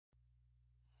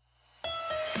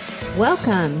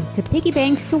Welcome to Piggy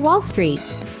Banks to Wall Street,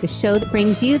 the show that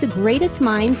brings you the greatest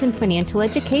minds in financial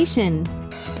education.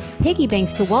 Piggy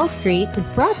Banks to Wall Street is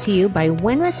brought to you by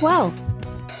Wenrich Wealth.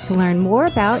 To learn more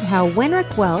about how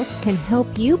Wenrich Wealth can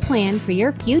help you plan for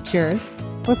your future,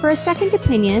 or for a second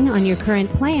opinion on your current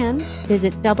plan,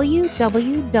 visit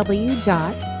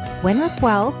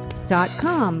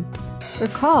www.wenrichwealth.com or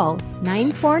call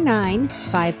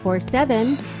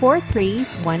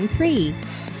 949-547-4313.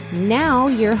 Now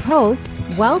your host,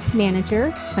 wealth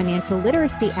manager, financial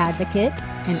literacy advocate,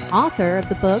 and author of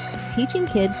the book Teaching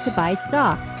Kids to Buy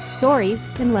Stocks, Stories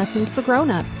and Lessons for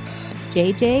Grown-Ups,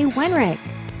 JJ Wenrich.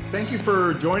 Thank you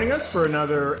for joining us for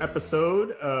another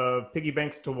episode of Piggy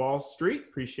Banks to Wall Street.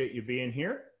 Appreciate you being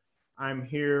here. I'm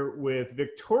here with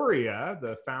Victoria,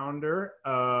 the founder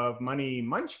of Money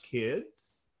Munchkids,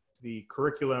 the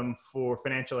curriculum for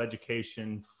financial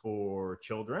education for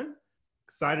children.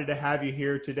 Excited to have you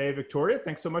here today, Victoria.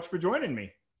 Thanks so much for joining me.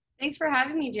 Thanks for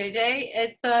having me, JJ.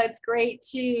 It's great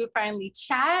to finally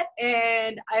chat,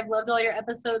 and I've loved all your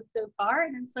episodes so far,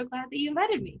 and I'm so glad that you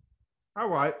invited me. All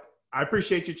right. I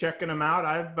appreciate you checking them out.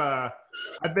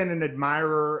 I've been an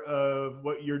admirer of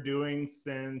what you're doing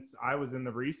since I was in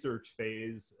the research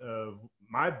phase of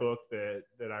my book that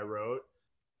I wrote.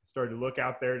 Started to look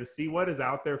out there to see what is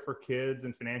out there for kids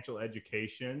and financial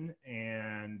education,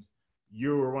 and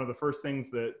you were one of the first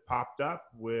things that popped up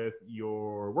with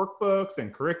your workbooks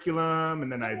and curriculum.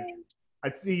 And then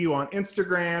I'd see you on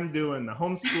Instagram doing the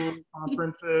homeschool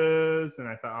conferences. And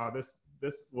I thought, oh,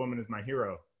 this woman is my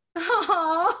hero.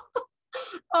 Oh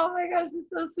my gosh, it's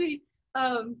so sweet.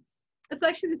 It's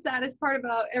actually the saddest part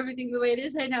about everything the way it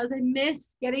is right now is I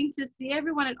miss getting to see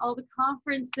everyone at all the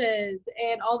conferences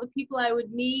and all the people I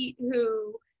would meet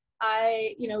who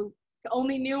I,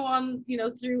 only knew on,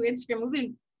 through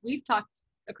Instagram. We've talked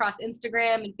across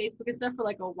Instagram and Facebook and stuff for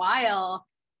like a while,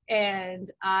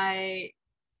 and I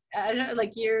don't know,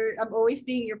 I'm always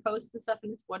seeing your posts and stuff,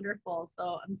 and it's wonderful.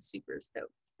 So I'm super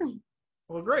stoked.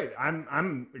 Well, great.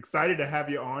 I'm excited to have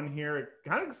you on here.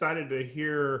 Kind of excited to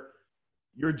hear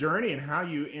your journey and how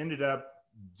you ended up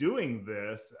doing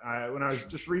this. When I was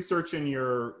just researching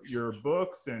your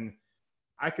books, and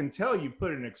I can tell you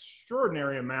put an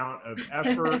extraordinary amount of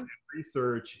effort and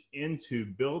research into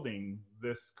building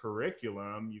this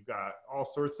curriculum. You've got all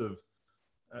sorts of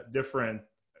different,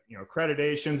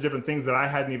 accreditations, different things that I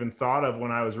hadn't even thought of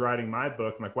when I was writing my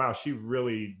book. I'm like, wow, she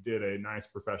really did a nice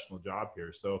professional job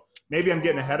here. So maybe I'm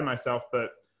getting ahead of myself, but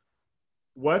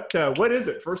what is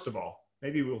it, first of all?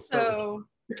 Maybe we'll start.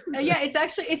 Yeah,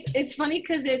 it's funny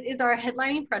because it is our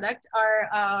headlining product,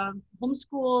 our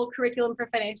homeschool curriculum for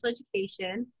financial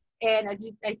education. And as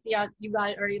I see, you got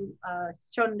it already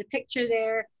shown in the picture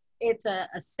there. It's a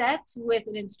set with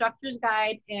an instructor's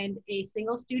guide and a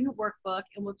single student workbook.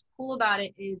 And what's cool about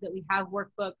it is that we have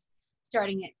workbooks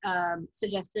starting at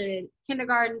suggested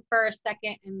kindergarten, first,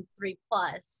 second, and 3+.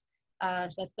 So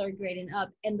that's third grade and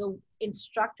up. And the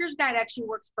instructor's guide actually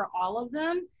works for all of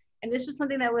them. And this was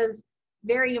something that was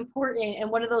very important,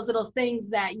 and one of those little things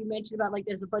that you mentioned about, like,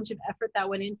 there's a bunch of effort that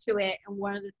went into it. And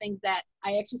one of the things that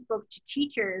I actually spoke to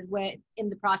teachers when in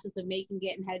the process of making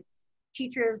it, and had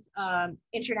teachers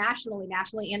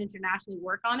nationally and internationally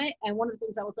work on it. And one of the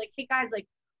things I was like, hey guys, like,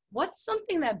 what's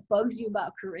something that bugs you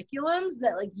about curriculums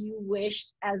that like you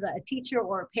wish as a teacher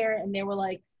or a parent? And they were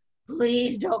like,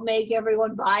 please don't make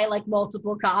everyone buy like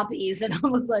multiple copies. And I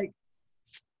was like,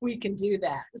 we can do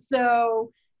that.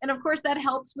 So, and of course that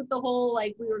helps with the whole,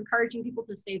 like, we were encouraging people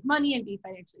to save money and be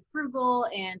financially frugal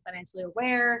and financially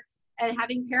aware, and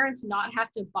having parents not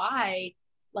have to buy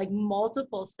like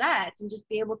multiple sets and just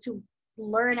be able to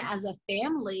learn as a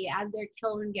family as their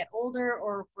children get older,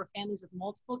 or for families with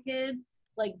multiple kids.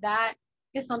 Like, that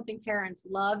is something parents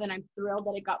love, and I'm thrilled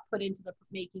that it got put into the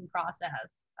making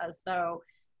process.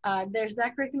 There's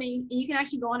that curriculum. You can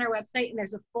actually go on our website, and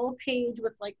there's a full page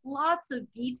with like lots of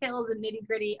details and nitty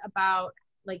gritty about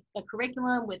like the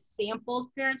curriculum with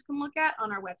samples parents can look at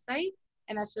on our website.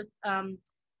 And that's just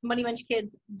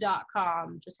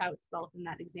moneymunchkids.com, just how it's spelled in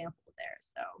that example there.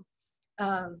 So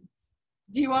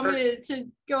do you want me to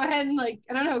go ahead and, like,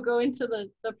 I don't know, go into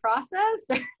the process?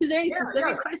 Is there any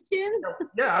specific question?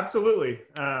 Yeah, absolutely.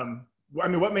 I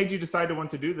mean, what made you decide to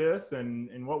want to do this,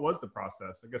 and what was the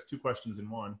process? I guess two questions in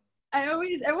one.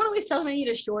 Everyone always tells me I need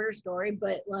a shorter story,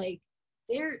 but like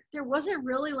there wasn't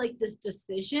really like this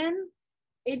decision.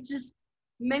 It just,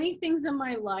 many things in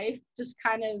my life just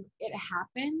kind of, it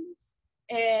happens.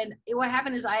 And what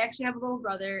happened is I actually have a little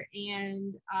brother,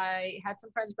 and I had some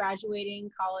friends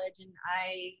graduating college, and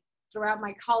throughout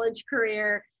my college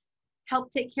career,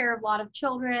 helped take care of a lot of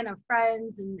children, of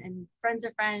friends and friends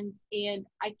of friends. And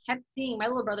I kept seeing, my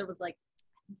little brother was like,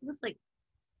 he was like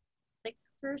 6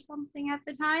 or something at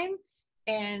the time.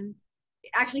 And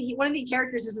actually, one of the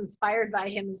characters is inspired by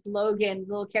him, is Logan,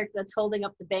 the little character that's holding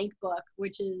up the bank book,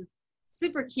 which is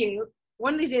super cute.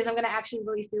 One of these days, I'm going to actually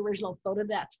release the original photo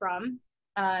that's from,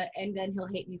 and then he'll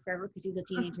hate me forever because he's a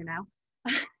teenager now.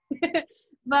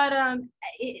 But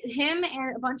him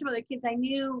and a bunch of other kids I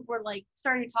knew were like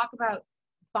starting to talk about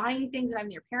buying things and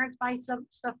having their parents buy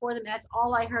stuff for them. That's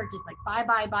all I heard, just like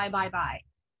buy.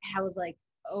 And I was like,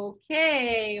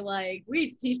 okay, like we need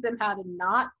to teach them how to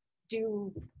not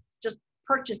do just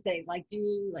purchasing, like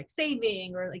do like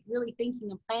saving or like really thinking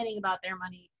and planning about their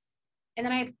money. And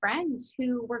then I had friends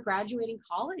who were graduating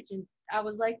college, and I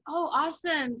was like, oh,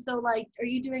 awesome. So like, are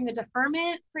you doing a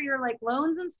deferment for your like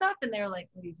loans and stuff? And they're like,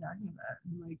 what are you talking about?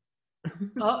 I'm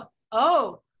like,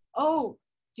 oh,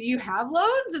 do you have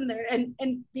loans?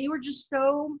 And they were just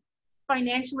so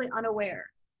financially unaware.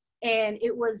 And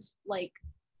it was like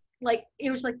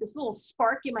this little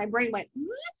spark in my brain went,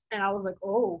 and I was like,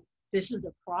 oh, this is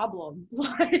a problem.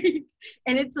 Like,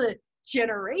 and it's a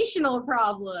generational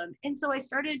problem. And so I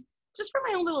started, just for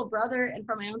my own little brother and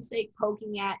for my own sake, poke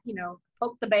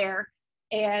the bear.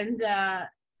 And I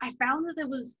found that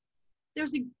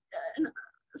there's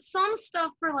some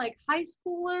stuff for like high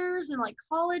schoolers and like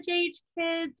college age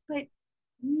kids, but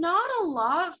not a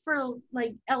lot for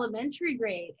like elementary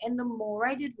grade. And the more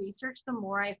I did research, the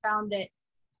more I found that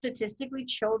statistically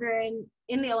children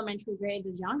in the elementary grades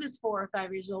as young as 4 or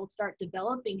 5 years old start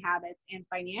developing habits and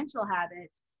financial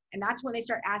habits. And that's when they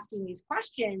start asking these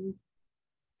questions.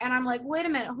 And I'm like, wait a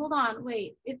minute, hold on,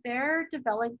 wait. If they're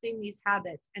developing these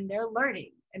habits and they're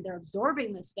learning and they're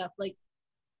absorbing this stuff, like,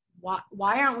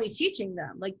 why aren't we teaching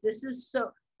them? Like,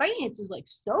 finance is like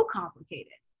so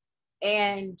complicated.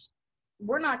 And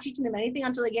we're not teaching them anything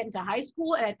until they get into high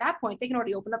school. And at that point, they can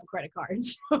already open up a credit card.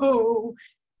 So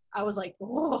I was like,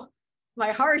 oh,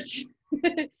 my heart.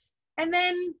 And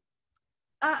then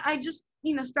I just,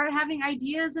 started having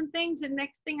ideas and things. And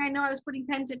next thing I know, I was putting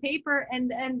pen to paper,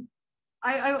 and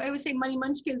I would say Money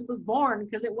Munchkids was born,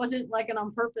 because it wasn't like an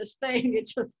on purpose thing. It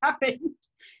just happened.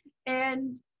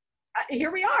 And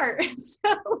here we are.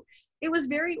 So it was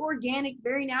very organic,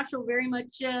 very natural, very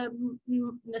much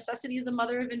necessity is the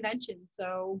mother of invention.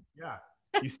 So yeah,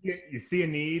 you see a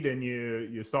need and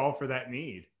you solve for that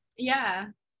need. Yeah.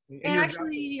 And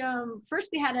actually, first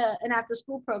we had an after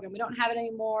school program. We don't have it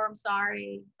anymore. I'm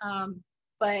sorry.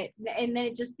 And then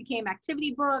it just became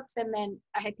activity books. And then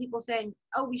I had people saying,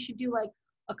 oh, we should do like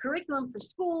a curriculum for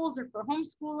schools or for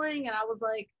homeschooling. And I was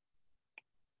like,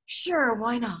 sure,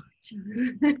 why not?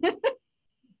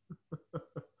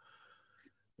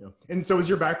 Yeah. And so was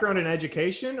your background in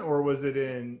education, or was it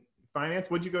in finance?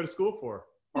 What'd you go to school for?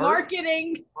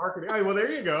 Marketing. Marketing. Oh, well,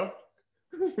 there you go.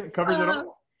 It covers it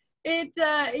all.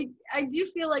 I do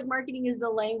feel like marketing is the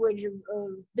language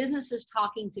of businesses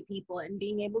talking to people and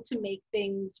being able to make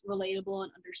things relatable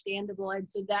and understandable. And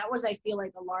so that was, I feel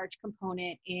like, a large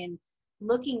component in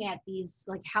looking at these,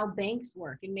 like how banks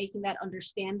work, and making that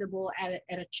understandable at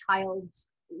a child's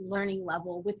learning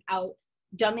level without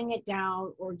dumbing it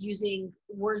down or using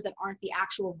words that aren't the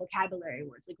actual vocabulary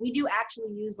words. Like, we do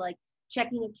actually use like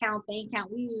checking account, bank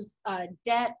account. We use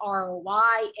debt,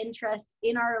 ROI, interest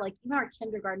in our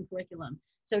kindergarten curriculum.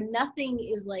 So nothing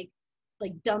is like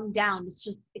dumbed down. It's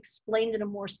just explained in a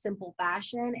more simple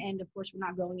fashion. And of course, we're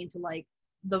not going into like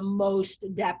the most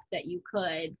depth that you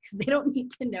could, because they don't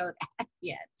need to know that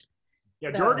yet.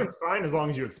 Yeah, so, jargon's fine as long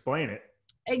as you explain it.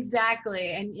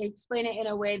 Exactly. And explain it in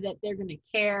a way that they're going to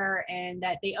care and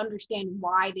that they understand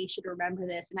why they should remember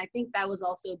this. And I think that was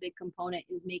also a big component,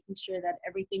 is making sure that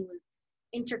everything was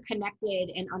interconnected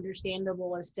and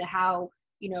understandable as to how,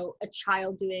 a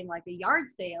child doing like a yard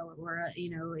sale or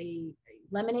a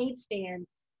lemonade stand,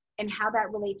 and how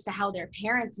that relates to how their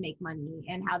parents make money,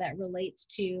 and how that relates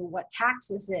to what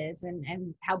taxes is,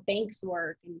 and how banks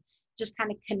work, and just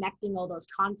kind of connecting all those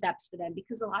concepts for them,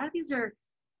 because a lot of these are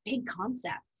big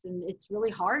concepts and it's really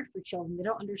hard for children. They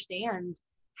don't understand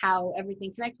how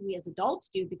everything connects. We as adults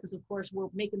do, because of course we're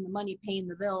making the money, paying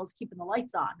the bills, keeping the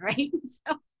lights on, right?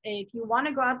 So if you want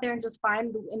to go out there and just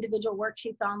find the individual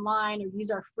worksheets online or use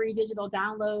our free digital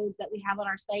downloads that we have on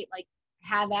our site, like,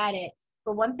 have at it.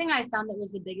 But one thing I found that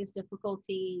was the biggest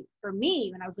difficulty for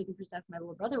me when I was looking for stuff for my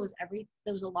little brother was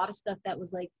there was a lot of stuff that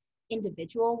was like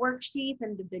individual worksheets,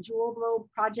 individual little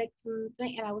projects and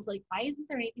I was like, why isn't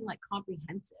there anything like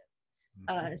comprehensive?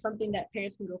 Something that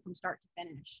parents can go from start to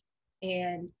finish.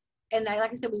 And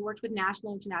like I said, we worked with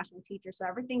national and international teachers, so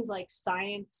everything's like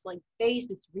science like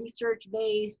based, it's research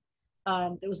based.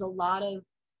 There was a lot of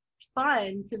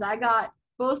fun because I got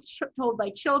both told by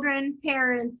children,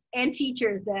 parents, and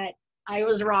teachers that I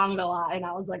was wrong a lot. And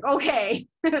I was like, okay,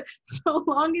 so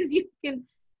long as you can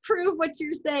prove what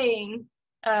you're saying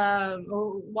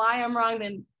or why I'm wrong,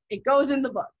 then it goes in the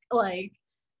book. Like,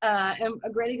 and a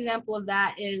great example of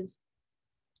that is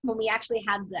when we actually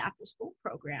had the after school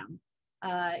program.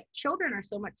 Children are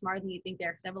so much smarter than you think they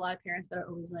are, because I have a lot of parents that are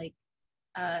always like,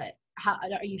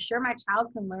 are you sure my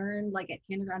child can learn like at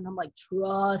kindergarten? I'm like,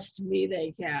 trust me,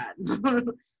 they can.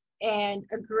 And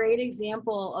a great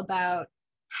example about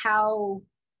how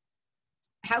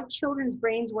children's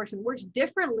brains works, and works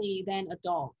differently than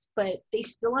adults, but they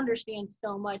still understand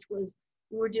so much, was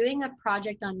we were doing a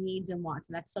project on needs and wants,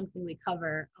 and that's something we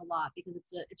cover a lot because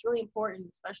it's really important,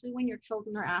 especially when your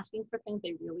children are asking for things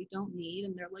they really don't need,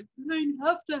 and they're like, I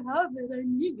have to have it, I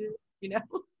need it, you know.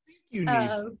 You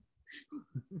need.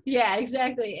 Yeah,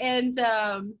 exactly. And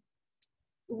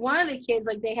one of the kids,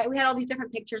 like we had all these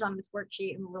different pictures on this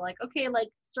worksheet, and we were like, okay, like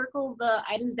circle the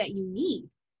items that you need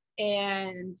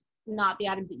and not the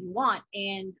items that you want.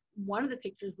 And one of the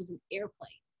pictures was an airplane.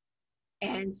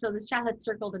 And so this child had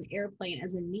circled an airplane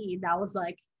as a need. That was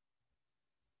like,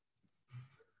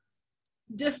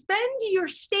 defend your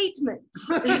statement.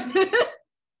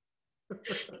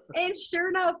 And sure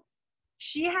enough,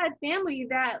 she had family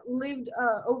that lived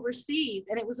overseas,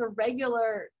 and it was a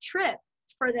regular trip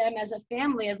for them as a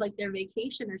family, as like their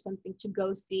vacation or something, to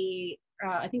go see,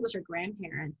 I think it was her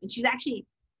grandparents. And she's actually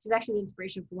the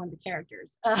inspiration for one of the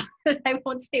characters. I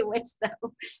won't say which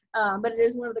though, but it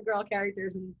is one of the girl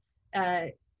characters.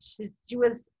 And she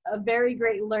was a very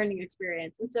great learning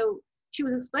experience. And so she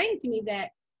was explaining to me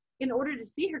that in order to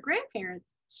see her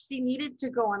grandparents, she needed to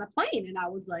go on a plane. And I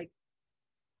was like,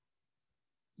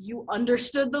 you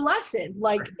understood the lesson.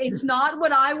 Like, it's not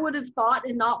what I would have thought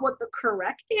and not what the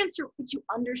correct answer, but you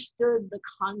understood the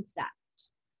concept.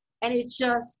 And it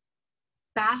just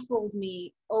baffled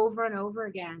me over and over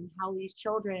again how these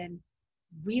children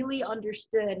really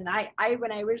understood. And I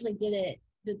when I originally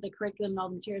did the curriculum and all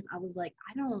the materials, I was like,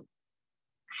 I don't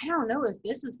know if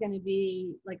this is going to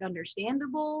be like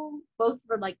understandable, both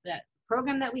for like the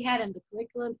program that we had and the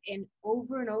curriculum. And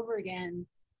over again,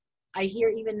 I hear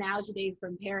even now today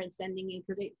from parents sending in,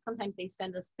 because sometimes they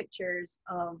send us pictures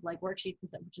of like worksheets and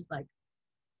stuff, which is like,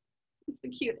 it's the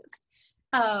cutest.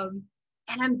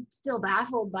 And I'm still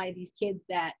baffled by these kids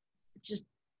that just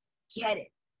get it.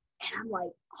 And I'm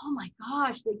like, oh my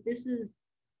gosh, like this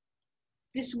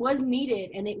was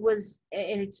needed, and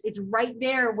it's right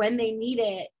there when they need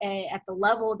it at the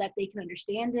level that they can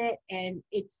understand it, and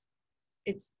it's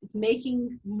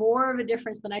making more of a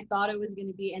difference than I thought it was going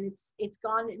to be, and it's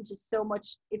gone into so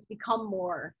much. It's become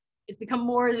more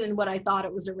than what I thought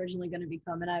it was originally going to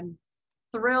become, and I'm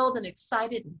thrilled and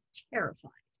excited and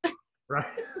terrified. Right.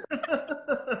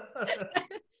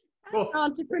 Well,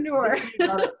 entrepreneur.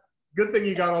 Good thing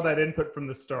you got all that input from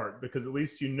the start, because at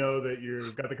least you know that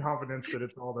you've got the confidence that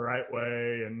it's all the right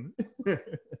way. And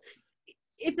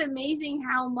it's amazing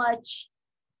how much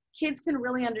kids can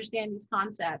really understand these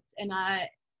concepts. And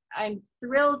I'm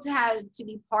thrilled to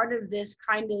be part of this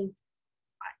kind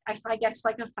of, I guess,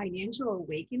 like a financial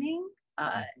awakening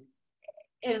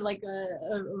and like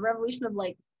a revolution of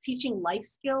like teaching life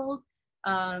skills.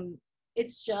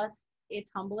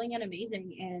 It's humbling and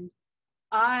amazing. And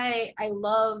I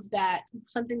love that,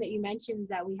 something that you mentioned,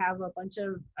 that we have a bunch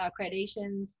of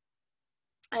accreditations,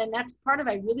 and that's part of,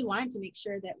 I really wanted to make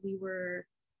sure that we were,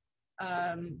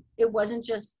 it wasn't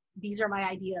just, these are my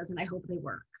ideas and I hope they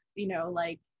work, you know,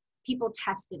 like people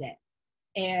tested it,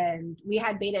 and we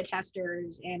had beta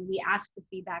testers, and we asked for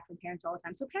feedback from parents all the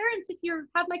time. So parents, if you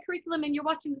have my curriculum and you're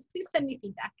watching this, please send me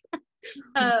feedback.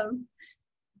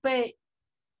 But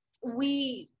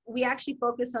we actually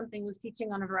focused on things, was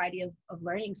teaching on a variety of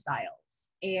learning styles.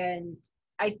 And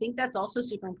I think that's also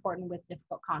super important with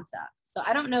difficult concepts. So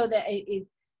I don't know that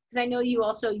because I know you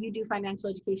do financial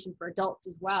education for adults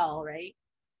as well, right?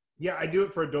 Yeah, I do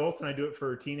it for adults and I do it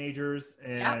for teenagers.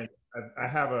 And yeah. I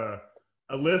have a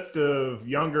list of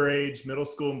younger age, middle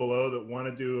school and below, that want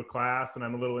to do a class. And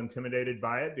I'm a little intimidated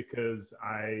by it because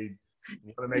I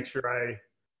want to make sure I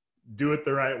do it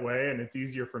the right way, and it's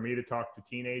easier for me to talk to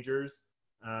teenagers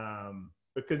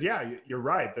because yeah, you're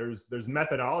right, there's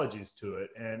methodologies to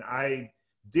it. And I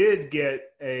did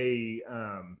get a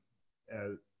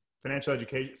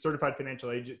certified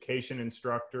financial education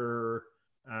instructor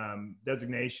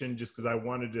designation, just because I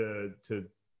wanted to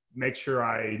make sure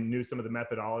I knew some of the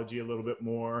methodology a little bit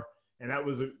more, and that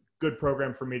was a good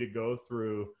program for me to go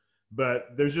through.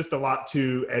 But there's just a lot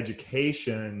to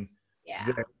education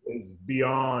that is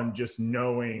beyond just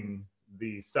knowing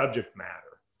the subject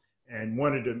matter. and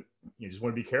wanted to, just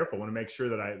want to be careful, want to make sure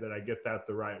that I get that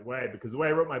the right way, because the way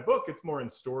I wrote my book, it's more in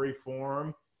story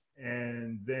form,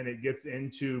 and then it gets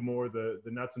into more the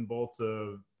nuts and bolts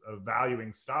of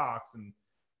valuing stocks, and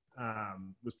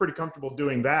was pretty comfortable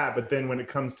doing that. But then when it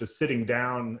comes to sitting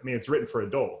down, I mean, it's written for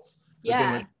adults. But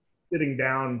then when sitting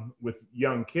down with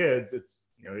young kids, it's,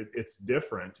 it's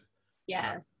different.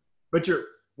 Yes. But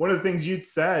one of the things you'd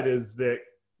said is that,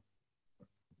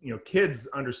 kids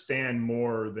understand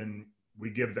more than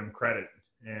we give them credit.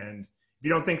 And if you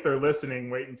don't think they're listening,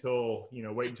 wait until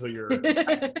you're at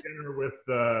dinner with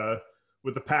the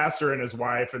pastor and his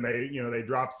wife, and they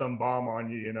drop some bomb on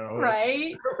you,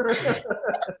 Right.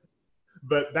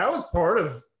 But that was part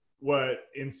of what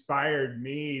inspired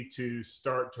me to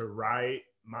start to write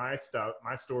my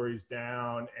stories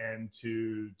down, and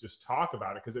to just talk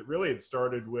about it, because it really had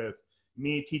started with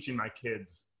me teaching my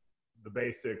kids the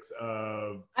basics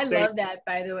of love that,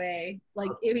 by the way, like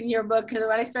in your book, because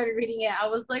when I started reading it, I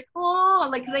was like, oh,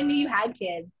 like, because I knew you had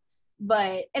kids,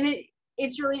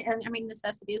 it's really, and I mean,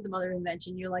 necessity is the mother of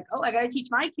invention. You're like, oh, I got to teach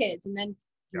my kids, and then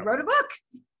you wrote a book.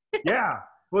 Yeah.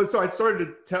 Well, so I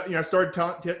started to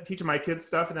tell, teaching my kids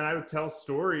stuff, and then I would tell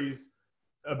stories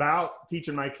about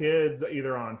teaching my kids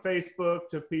either on Facebook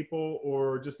to people,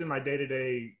 or just in my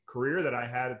day-to-day career that I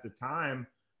had at the time,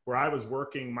 where I was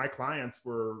working. My clients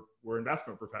were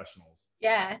investment professionals.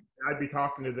 Yeah. I'd be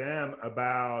talking to them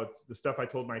about the stuff I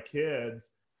told my kids.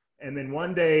 And then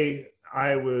one day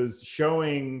I was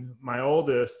showing my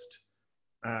oldest,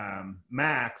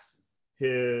 Max,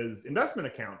 his investment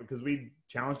account, because we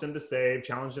challenged him to save,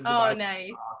 challenged him to buy nice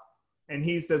stocks. And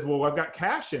he says, well, I've got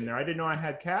cash in there. I didn't know I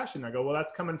had cash in there. I go, well,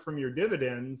 that's coming from your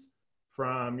dividends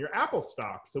from your Apple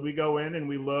stock. So we go in and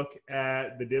we look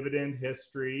at the dividend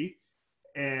history,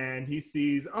 and he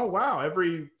sees, oh, wow,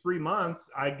 every 3 months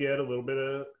I get a little bit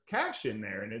of cash in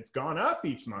there, and it's gone up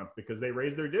each month because they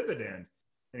raise their dividend.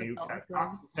 And he kind of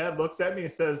cocks his head, looks at me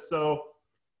and says, so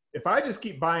if I just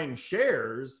keep buying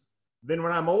shares, then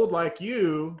when I'm old like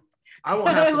you, I won't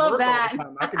have to work all the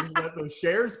time. I can just let those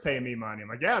shares pay me money. I'm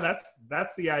like, yeah,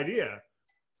 that's the idea.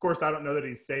 Of course, I don't know that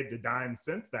he's saved a dime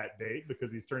since that date,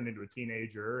 because he's turned into a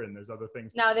teenager and there's other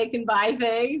things. Now they can buy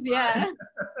things. Yeah.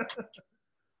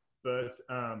 But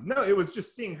no, it was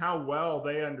just seeing how well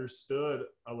they understood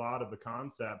a lot of the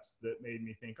concepts that made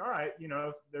me think, all right,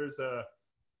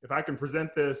 if I can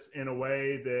present this in a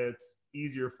way that's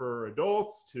easier for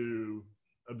adults to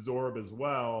absorb as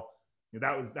well,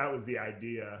 that was the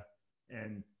idea.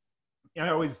 And I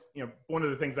always, one of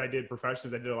the things I did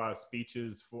professionally is I did a lot of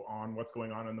speeches on what's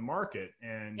going on in the market.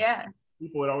 And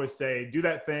people would always say, do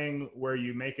that thing where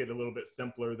you make it a little bit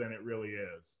simpler than it really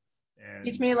is. And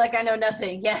teach me like I know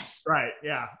nothing. Yes. Right.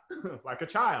 Yeah. Like a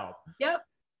child. Yep.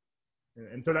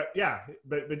 And so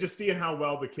but just seeing how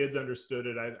well the kids understood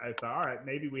it, I thought, all right,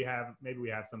 maybe we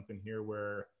have something here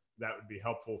where that would be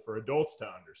helpful for adults to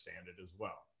understand it as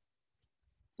well.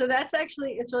 So that's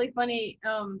actually, it's really funny.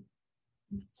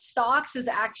 Stocks is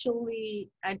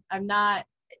actually, I'm not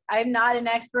an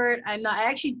expert. I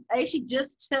actually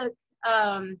just took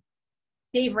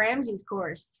Dave Ramsey's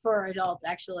course for adults,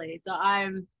 actually. So I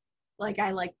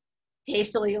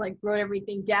hastily wrote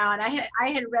everything down. I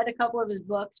had read a couple of his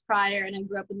books prior, and I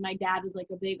grew up with, my dad was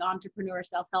a big entrepreneur,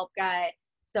 self-help guy.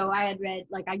 So I had read,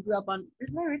 I grew up on,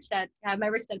 where's my Rich Dad? I have my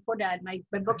Rich Dad, Poor Dad, my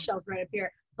bookshelf right up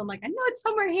here. So I'm like, I know it's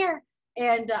somewhere here.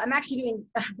 And I'm actually doing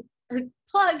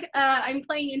I'm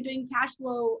playing and doing cash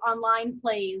flow online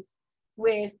plays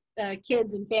with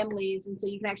kids and families. And so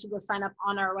you can actually go sign up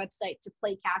on our website to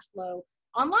play cash flow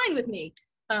online with me.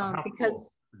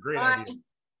 Because cool. Great idea.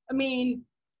 I mean,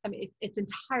 it's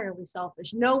entirely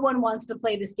selfish. No one wants to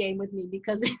play this game with me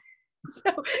because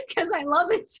I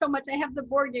love it so much. I have the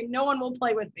board game. No one will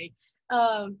play with me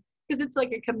because it's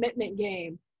like a commitment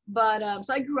game. But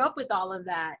so I grew up with all of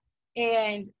that.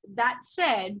 And that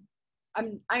said,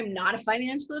 I'm not a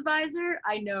financial advisor.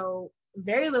 I know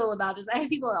very little about this. I have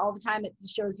people all the time at the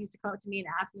shows used to come up to me and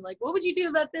ask me what would you do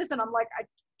about this? And I'm like,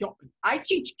 I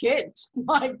teach kids.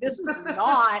 This is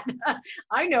not,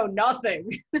 I know nothing.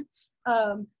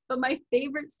 But my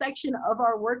favorite section of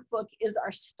our workbook is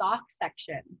our stock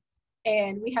section.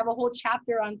 And we have a whole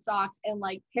chapter on stocks, and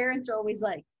parents are always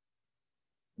like,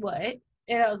 what?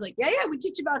 And I was like, yeah, we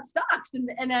teach about stocks. And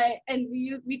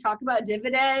we talk about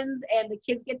dividends, and the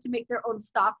kids get to make their own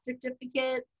stock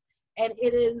certificates. And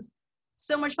it is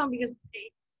so much fun because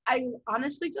I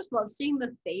honestly just love seeing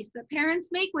the face that parents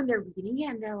make when they're reading it,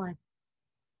 and they're like,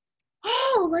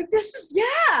 oh, this is,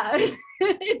 yeah.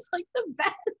 It's the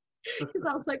best. Because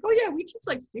I was like, oh yeah, we teach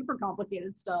super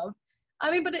complicated stuff.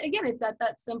 I mean, but again, it's at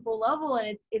that simple level,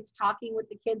 and it's talking with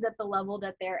the kids at the level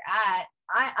that they're at.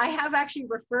 I have actually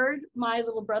referred my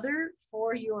little brother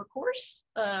for your course.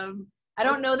 I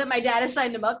don't know that my dad has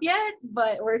signed him up yet,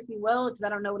 or if he will, because I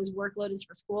don't know what his workload is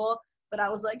for school. But I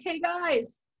was like, hey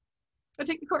guys, go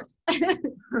take the course.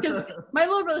 Because my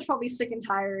little brother's probably sick and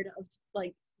tired of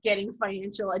like getting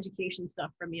financial education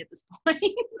stuff from me at this point.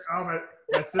 Oh,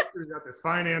 my sister's got this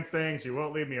finance thing. She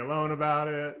won't leave me alone about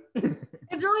it.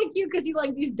 It's really cute because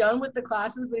he's done with the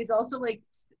classes, but he's also like,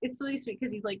 it's really sweet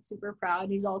because he's like super proud.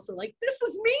 He's also like, this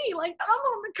is me, like I'm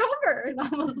on the cover. And I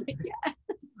was like, yeah,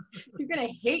 you're going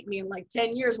to hate me in like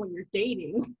 10 years when you're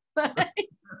dating.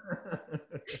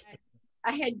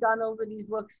 I had gone over these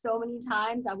books so many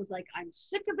times. I was like, I'm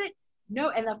sick of it. No.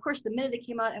 And of course, the minute it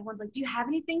came out, everyone's like, do you have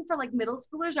anything for like middle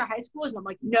schoolers or high schoolers? And I'm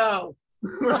like, no.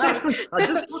 Like, I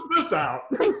just put this out.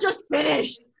 I just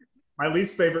finished. My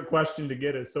least favorite question to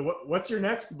get is, so what's your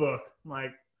next book? I'm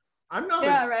like, I'm not.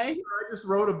 Yeah, right. I just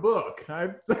wrote a book.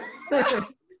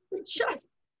 Just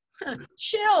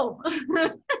chill.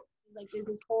 Like there's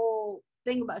this whole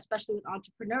thing about, especially with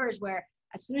entrepreneurs, where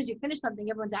as soon as you finish something,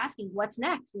 everyone's asking, what's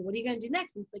next? And what are you going to do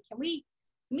next? And it's like, can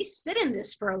we sit in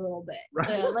this for a little bit?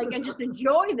 Right. And just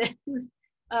enjoy this.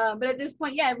 But at this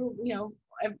point, yeah,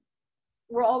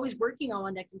 we're always working on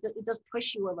one next. It does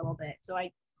push you a little bit. So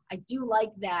I do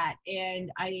like that.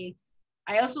 And I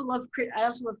also love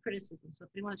criticism. So if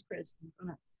anyone has criticism,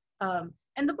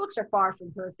 and the books are far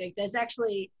from perfect. That's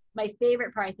actually my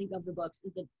favorite part, I think, of the books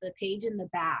is the page in the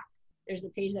back. There's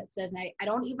a page that says, and I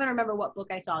don't even remember what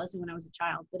book I saw this when I was a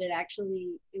child, but it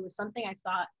was something I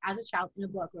saw as a child in a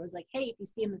book where it was like, hey, if you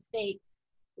see a mistake,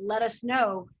 let us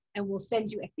know and we'll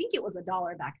send you, I think it was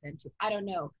 $1 back then too. I don't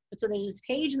know. But so there's this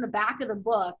page in the back of the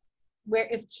book where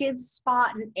if kids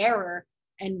spot an error,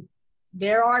 and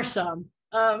there are some,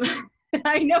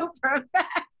 I know for a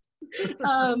fact,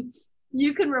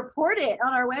 you can report it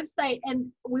on our website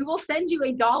and we will send you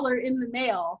 $1 in the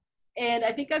mail. And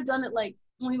I think I've done it like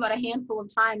only about a handful of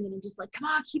times, and I'm just like, come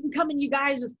on, keep them coming, you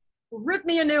guys, just rip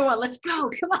me a new one. Let's go.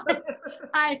 Come on.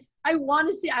 I want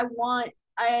to see,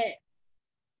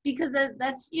 because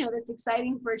that's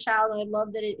exciting for a child. And I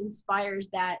love that it inspires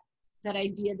that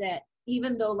idea that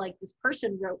even though like this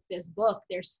person wrote this book,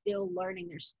 they're still learning,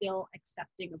 they're still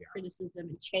accepting of criticism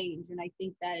and change. And I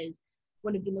think that is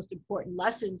one of the most important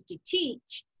lessons to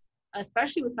teach,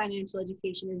 especially with financial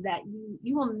education, is that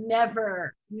you will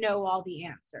never know all the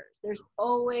answers. There's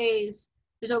always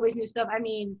new stuff. I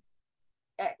mean,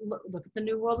 look at the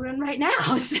new world we're in right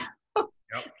now. So,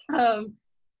 yep.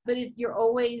 But if you're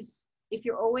always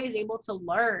able to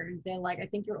learn, then like I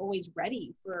think you're always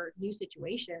ready for new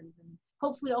situations and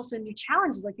hopefully also new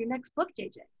challenges, like your next book,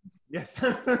 JJ. Yes.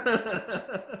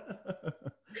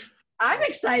 I'm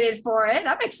excited for it.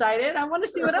 I'm excited. I want to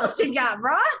see what else you got,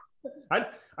 bro. I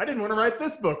didn't want to write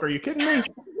this book. Are you kidding me?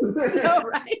 No,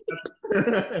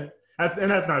 right?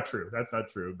 That's not true. That's not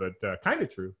true, but kind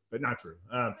of true, but not true.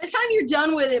 By the time you're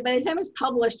done with it, by the time it's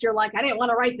published, you're like, I didn't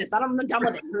want to write this. I'm done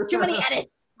with it. Too many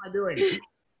edits. I'm not doing it.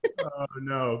 Oh,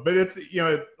 no, but it's,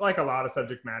 like a lot of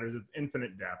subject matters, it's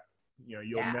infinite depth.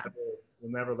 You'll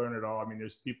never learn it all. I mean,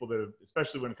 there's people that,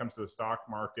 especially when it comes to the stock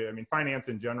market, I mean, finance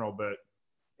in general, but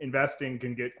investing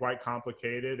can get quite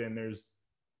complicated. And there's,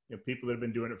 people that have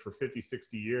been doing it for 50,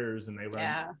 60 years and they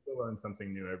still learn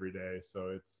something new every day.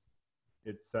 So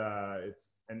it's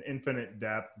an infinite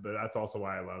depth, but that's also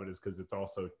why I love it, is because it's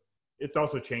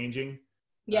also changing.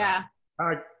 Yeah.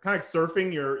 Kind of like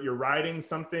surfing, you're riding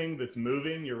something that's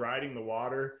moving, you're riding the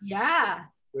water. Yeah.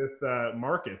 With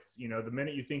markets, the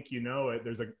minute you think you know it,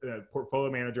 there's a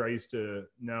portfolio manager I used to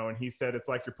know, and he said it's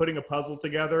like you're putting a puzzle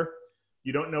together.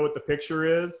 You don't know what the picture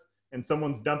is, and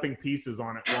someone's dumping pieces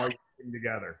on it while you're putting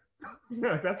together.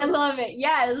 I love it.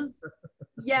 Yes.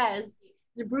 Yes.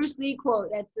 It's a Bruce Lee quote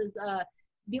that says,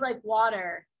 be like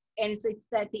water. And it's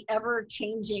that the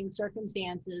ever-changing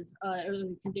circumstances or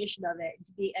the condition of it,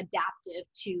 to be adaptive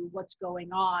to what's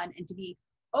going on and to be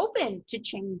open to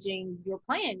changing your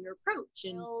plan, your approach.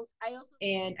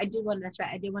 And I did want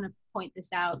to point this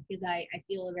out because I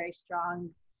feel a very strong,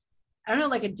 I don't know,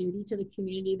 like a duty to the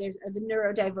community. There's the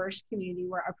neurodiverse community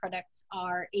where our products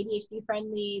are ADHD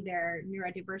friendly, they're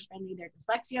neurodiverse friendly, they're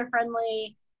dyslexia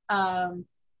friendly.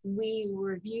 We were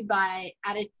reviewed by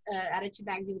Attitude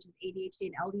Magazine, which is ADHD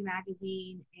and LD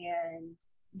magazine. And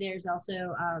there's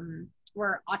also,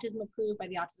 we're autism approved by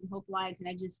the Autism Hope Alliance. And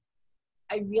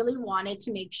I really wanted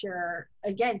to make sure,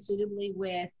 again, suitably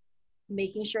with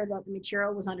making sure that the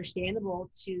material was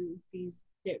understandable to these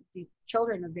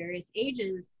children of various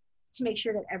ages, to make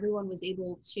sure that everyone was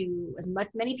able to,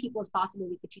 many people as possible,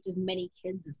 we could teach as many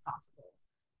kids as possible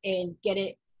and get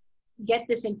it get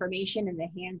this information in the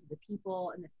hands of the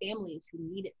people and the families who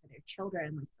need it for their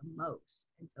children like the most.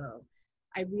 And so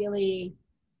I really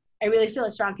feel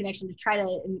a strong connection to try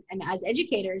to, and as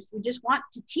educators, we just want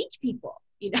to teach people,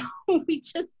 you know, we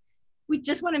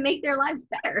just want to make their lives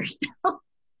better. So.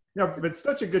 No, it's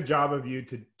such a good job of you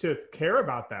to care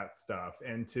about that stuff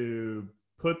and to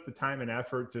put the time and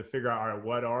effort to figure out, all right,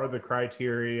 what are the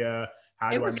criteria?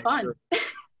 How do I make fun.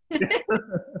 Sure?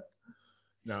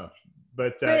 No,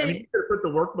 but I mean, you could have put the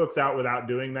workbooks out without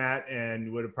doing that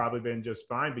and would have probably been just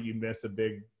fine, but you miss a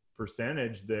big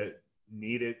percentage that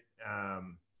need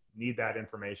that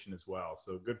information as well.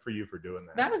 So good for you for doing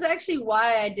that. That was actually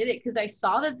why I did it, because I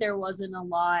saw that there wasn't a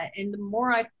lot. And the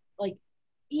more I like,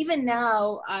 even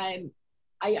now,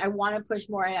 I want to push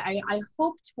more. I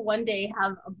hope to one day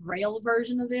have a Braille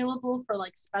version available for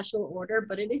like special order,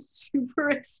 but it is super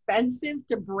expensive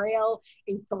to Braille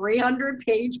a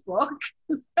 300-page book.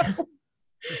 So,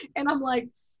 and I'm like,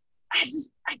 I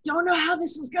don't know how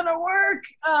this is gonna work.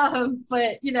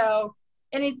 But you know,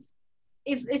 and it's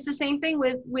the same thing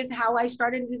with how I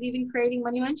started with even creating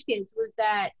Money Munchkids, was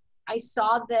that I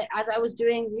saw that as I was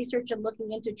doing research and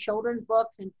looking into children's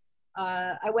books, and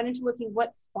I went into looking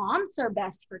what fonts are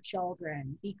best for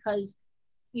children, because,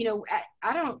 you know,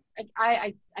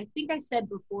 I think I said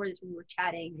before this when we were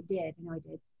chatting, I know I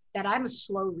did, that I'm a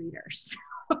slow reader.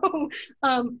 So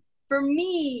for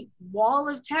me, wall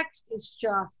of text is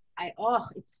just,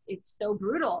 it's so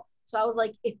brutal. So I was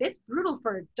like, if it's brutal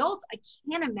for adults, I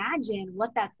can't imagine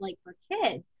what that's like for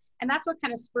kids. And that's what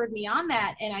kind of spurred me on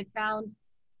that. And I found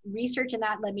research, and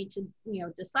that led me to, you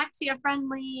know, dyslexia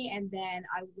friendly. And then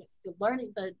I went to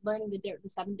learning the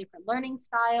 7 different learning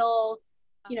styles.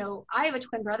 You know, I have a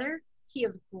twin brother. He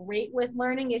is great with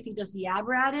learning. If you just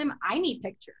yabber at him, I need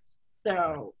pictures.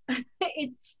 So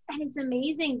it's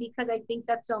amazing, because I think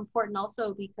that's so important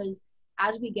also, because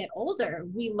as we get older,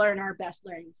 we learn our best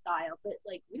learning style, but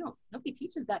like nobody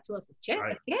teaches that to us as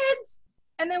kids.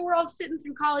 And then we're all sitting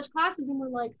through college classes and we're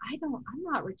like, I'm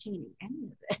not retaining any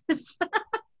of this.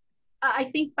 I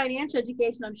think financial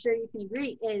education, I'm sure you can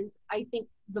agree, is, I think,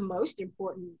 the most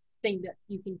important thing that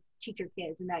you can teach your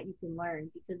kids and that you can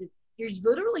learn, because you're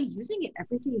literally using it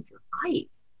every day of your life.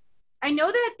 I know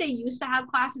that they used to have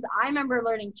classes. I remember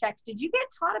learning checks. Did you get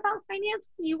taught about finance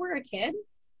when you were a kid?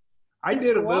 I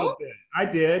did a little bit. I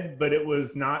did, but it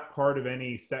was not part of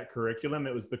any set curriculum.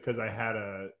 It was because I had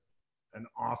an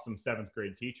awesome 7th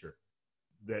grade teacher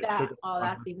that's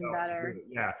even better.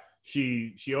 Yeah.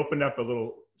 She opened up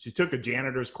she took a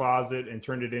janitor's closet and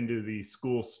turned it into the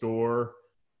school store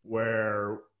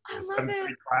where the 7th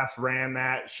grade class ran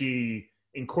that. She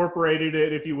incorporated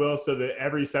it, if you will, so that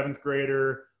every 7th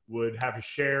grader would have a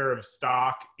share of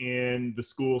stock in the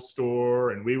school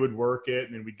store, and we would work it,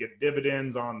 and then we'd get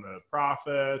dividends on the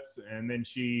profits. And then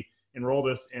she enrolled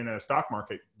us in a stock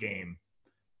market game.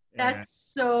 That's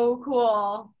so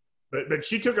cool. But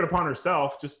she took it upon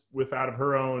herself, just out of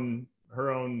her own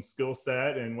skill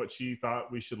set and what she thought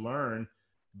we should learn.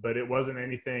 But it wasn't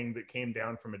anything that came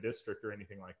down from a district or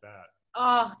anything like that.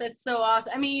 Oh, that's so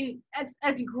awesome. I mean,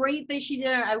 it's great that she did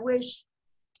it. I wish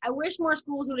more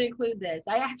schools would include this.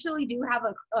 I actually do have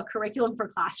a curriculum for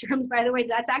classrooms, by the way.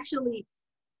 That's actually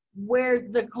where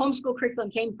the homeschool curriculum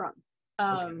came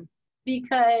from.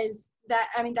 Because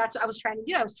that's what I was trying to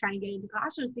do. I was trying to get into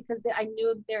classrooms because I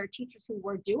knew there are teachers who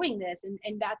were doing this.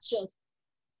 And that's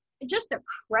just a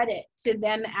credit to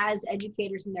them as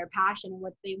educators and their passion and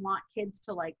what they want kids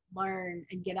to like learn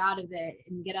and get out of it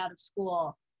and get out of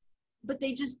school. But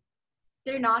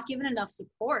they're not given enough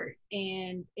support.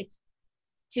 And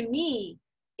to me,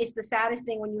 it's the saddest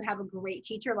thing when you have a great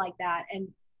teacher like that, and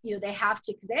you know you have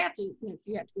to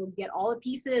go get all the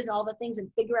pieces, all the things, and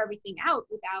figure everything out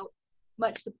without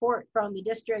much support from the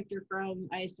district or from,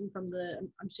 I'm assuming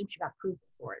she got approved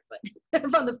for it,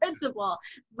 but from the principal.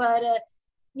 But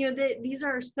these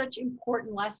are such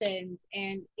important lessons,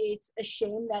 and it's a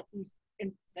shame that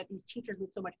these teachers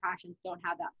with so much passion don't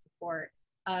have that support.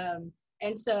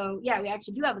 And so, yeah, we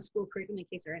actually do have a school curriculum in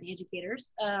case there are any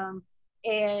educators.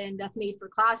 And that's made for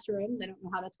classrooms. I don't know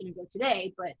how that's going to go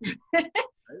today, but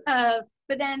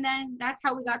then that's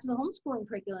how we got to the homeschooling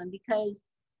curriculum, because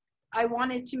I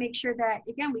wanted to make sure that,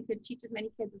 again, we could teach as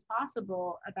many kids as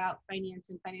possible about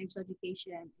finance and financial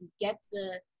education and get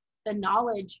the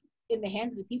knowledge in the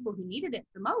hands of the people who needed it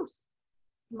the most.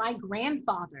 My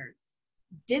grandfather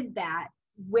did that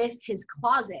with his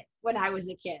closet when I was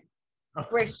a kid,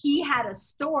 where he had a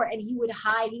store and he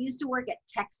used to work at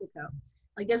Texaco.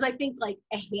 Like there's, I think, like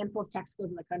a handful of Texacos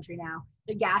in the country now.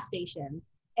 They're gas stations,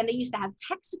 and they used to have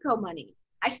Texaco money.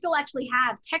 I still actually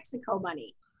have Texaco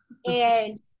money.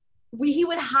 And he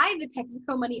would hide the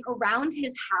Texaco money around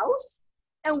his house,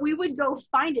 and we would go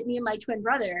find it, me and my twin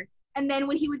brother. And then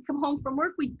when he would come home from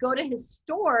work, we'd go to his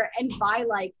store and buy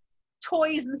like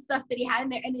toys and stuff that he had in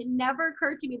there. And it never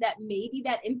occurred to me that maybe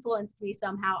that influenced me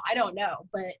somehow. I don't know,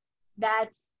 but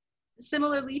that's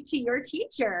similarly to your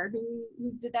teacher who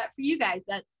did that for you guys.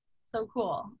 That's so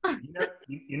cool.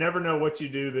 You never know what you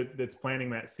do that's planting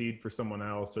that seed for someone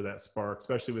else or that spark,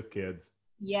 especially with kids.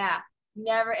 Yeah,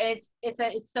 never. And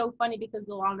it's so funny because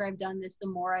the longer I've done this, the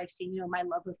more I've seen, my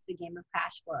love with the game of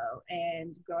cash flow,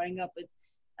 and growing up with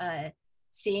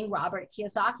seeing Robert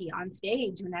Kiyosaki on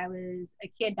stage when I was a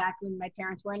kid back when my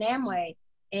parents were in Amway,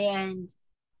 and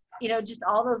just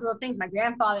all those little things. My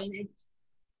grandfather, and it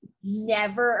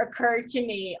never occurred to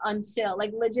me until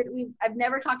like legit. I've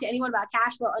never talked to anyone about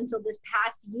cash flow until this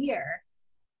past year,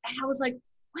 and I was like,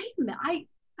 wait a minute,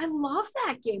 I love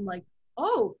that game. Like,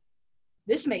 oh,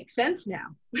 this makes sense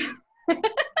now.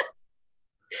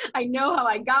 I know how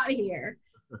I got here,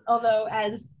 although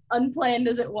as unplanned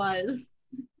as it was.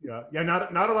 Yeah.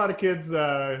 Not a lot of kids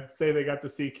say they got to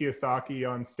see Kiyosaki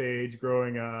on stage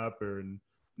growing up or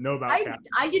know about.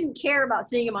 I didn't care about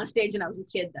seeing him on stage when I was a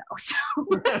kid, though. So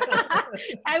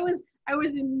I was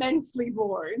immensely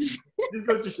bored. Just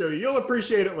goes to show you'll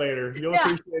appreciate it later.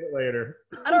 Appreciate it later.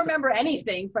 I don't remember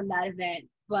anything from that event,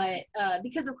 but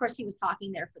because of course he was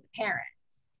talking there for the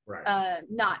parents, right?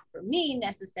 Not for me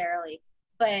necessarily,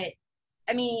 but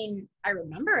I mean I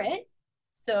remember it,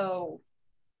 so.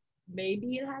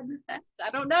 Maybe it had an effect.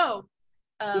 I don't know.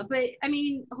 But I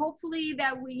mean, hopefully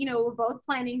that we're both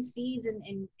planting seeds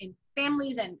in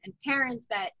families and parents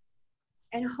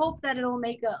and hope that it'll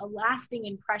make a lasting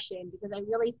impression, because I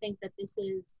really think that this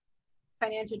is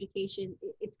financial education.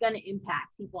 It's going to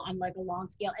impact people on like a long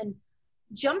scale. And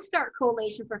Jumpstart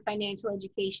Coalition for Financial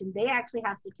Education, they actually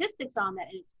have statistics on that,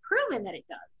 and it's proven that it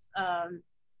does.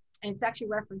 And it's actually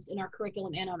referenced in our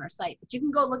curriculum and on our site. But you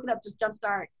can go look it up, just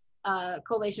Jumpstart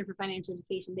Coalition for Financial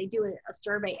Education. They do a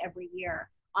survey every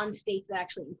year on states that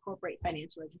actually incorporate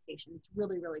financial education. It's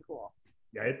really, really cool.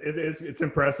 Yeah, it's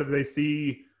impressive. They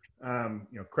see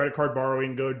credit card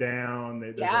borrowing go down.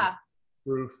 There's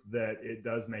proof that it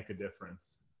does make a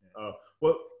difference.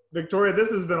 Well, Victoria,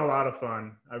 this has been a lot of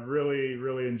fun. I've really,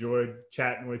 really enjoyed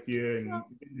chatting with you and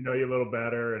getting to know you a little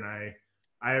better. And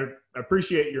I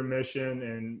appreciate your mission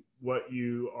and what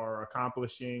you are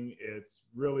accomplishing. It's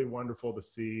really wonderful to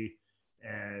see,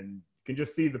 and you can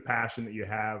just see the passion that you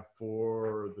have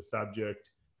for the subject.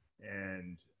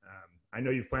 And I know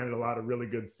you've planted a lot of really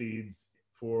good seeds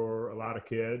for a lot of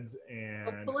kids, and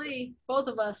hopefully both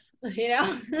of us,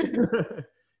 and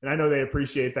I know they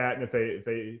appreciate that. And if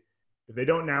they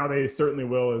don't now, they certainly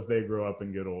will as they grow up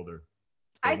and get older.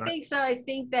 I think so. I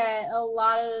think that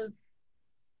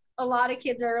a lot of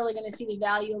kids are really going to see the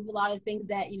value of a lot of things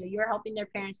that, you're helping their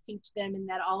parents teach them, and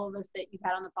that all of us that you've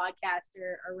had on the podcast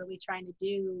are really trying to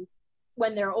do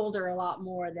when they're older a lot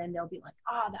more. Then they'll be like,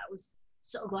 oh, that was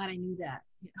so glad I knew that.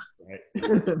 Right.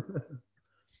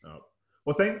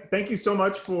 Well, thank you so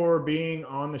much for being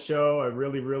on the show. I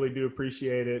really, really do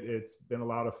appreciate it. It's been a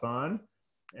lot of fun.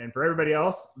 And for everybody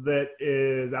else that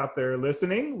is out there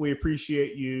listening, we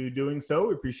appreciate you doing so.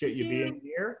 We appreciate you being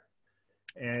here.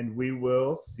 And we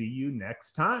will see you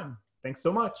next time. Thanks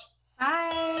so much.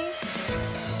 Bye.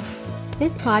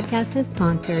 This podcast is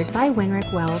sponsored by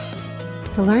Wenrich Wealth.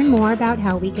 To learn more about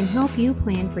how we can help you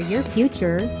plan for your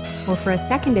future, or for a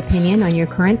second opinion on your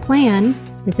current plan,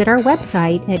 visit our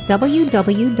website at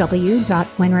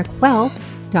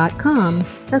www.wenrichwealth.com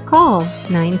or call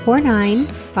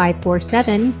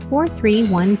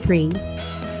 949-547-4313.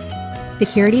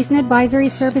 Securities and advisory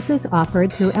services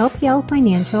offered through LPL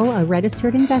Financial, a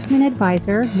registered investment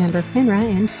advisor, member FINRA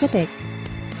and SIPC.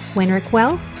 Wenrich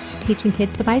Wealth, Teaching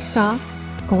Kids to Buy Stocks,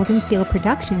 Golden Seal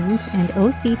Productions, and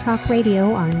OC Talk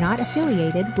Radio are not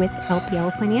affiliated with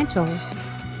LPL Financial.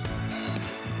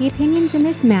 The opinions in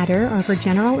this matter are for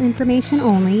general information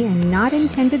only and not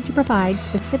intended to provide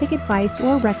specific advice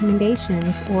or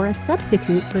recommendations or a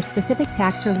substitute for specific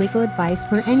tax or legal advice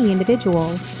for any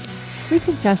individual. We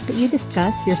suggest that you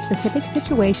discuss your specific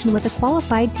situation with a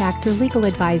qualified tax or legal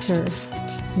advisor.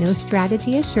 No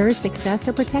strategy assures success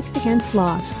or protects against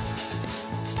loss.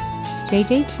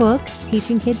 JJ's book,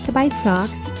 Teaching Kids to Buy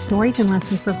Stocks, Stories and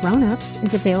Lessons for Grown-Ups,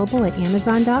 is available at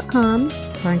Amazon.com,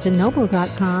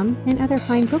 BarnesandNoble.com, and other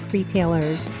fine book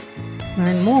retailers.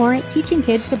 Learn more at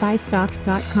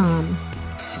TeachingKidsToBuyStocks.com.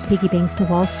 Piggy Banks to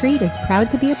Wall Street is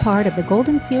proud to be a part of the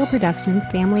Golden Seal Productions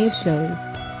family of shows.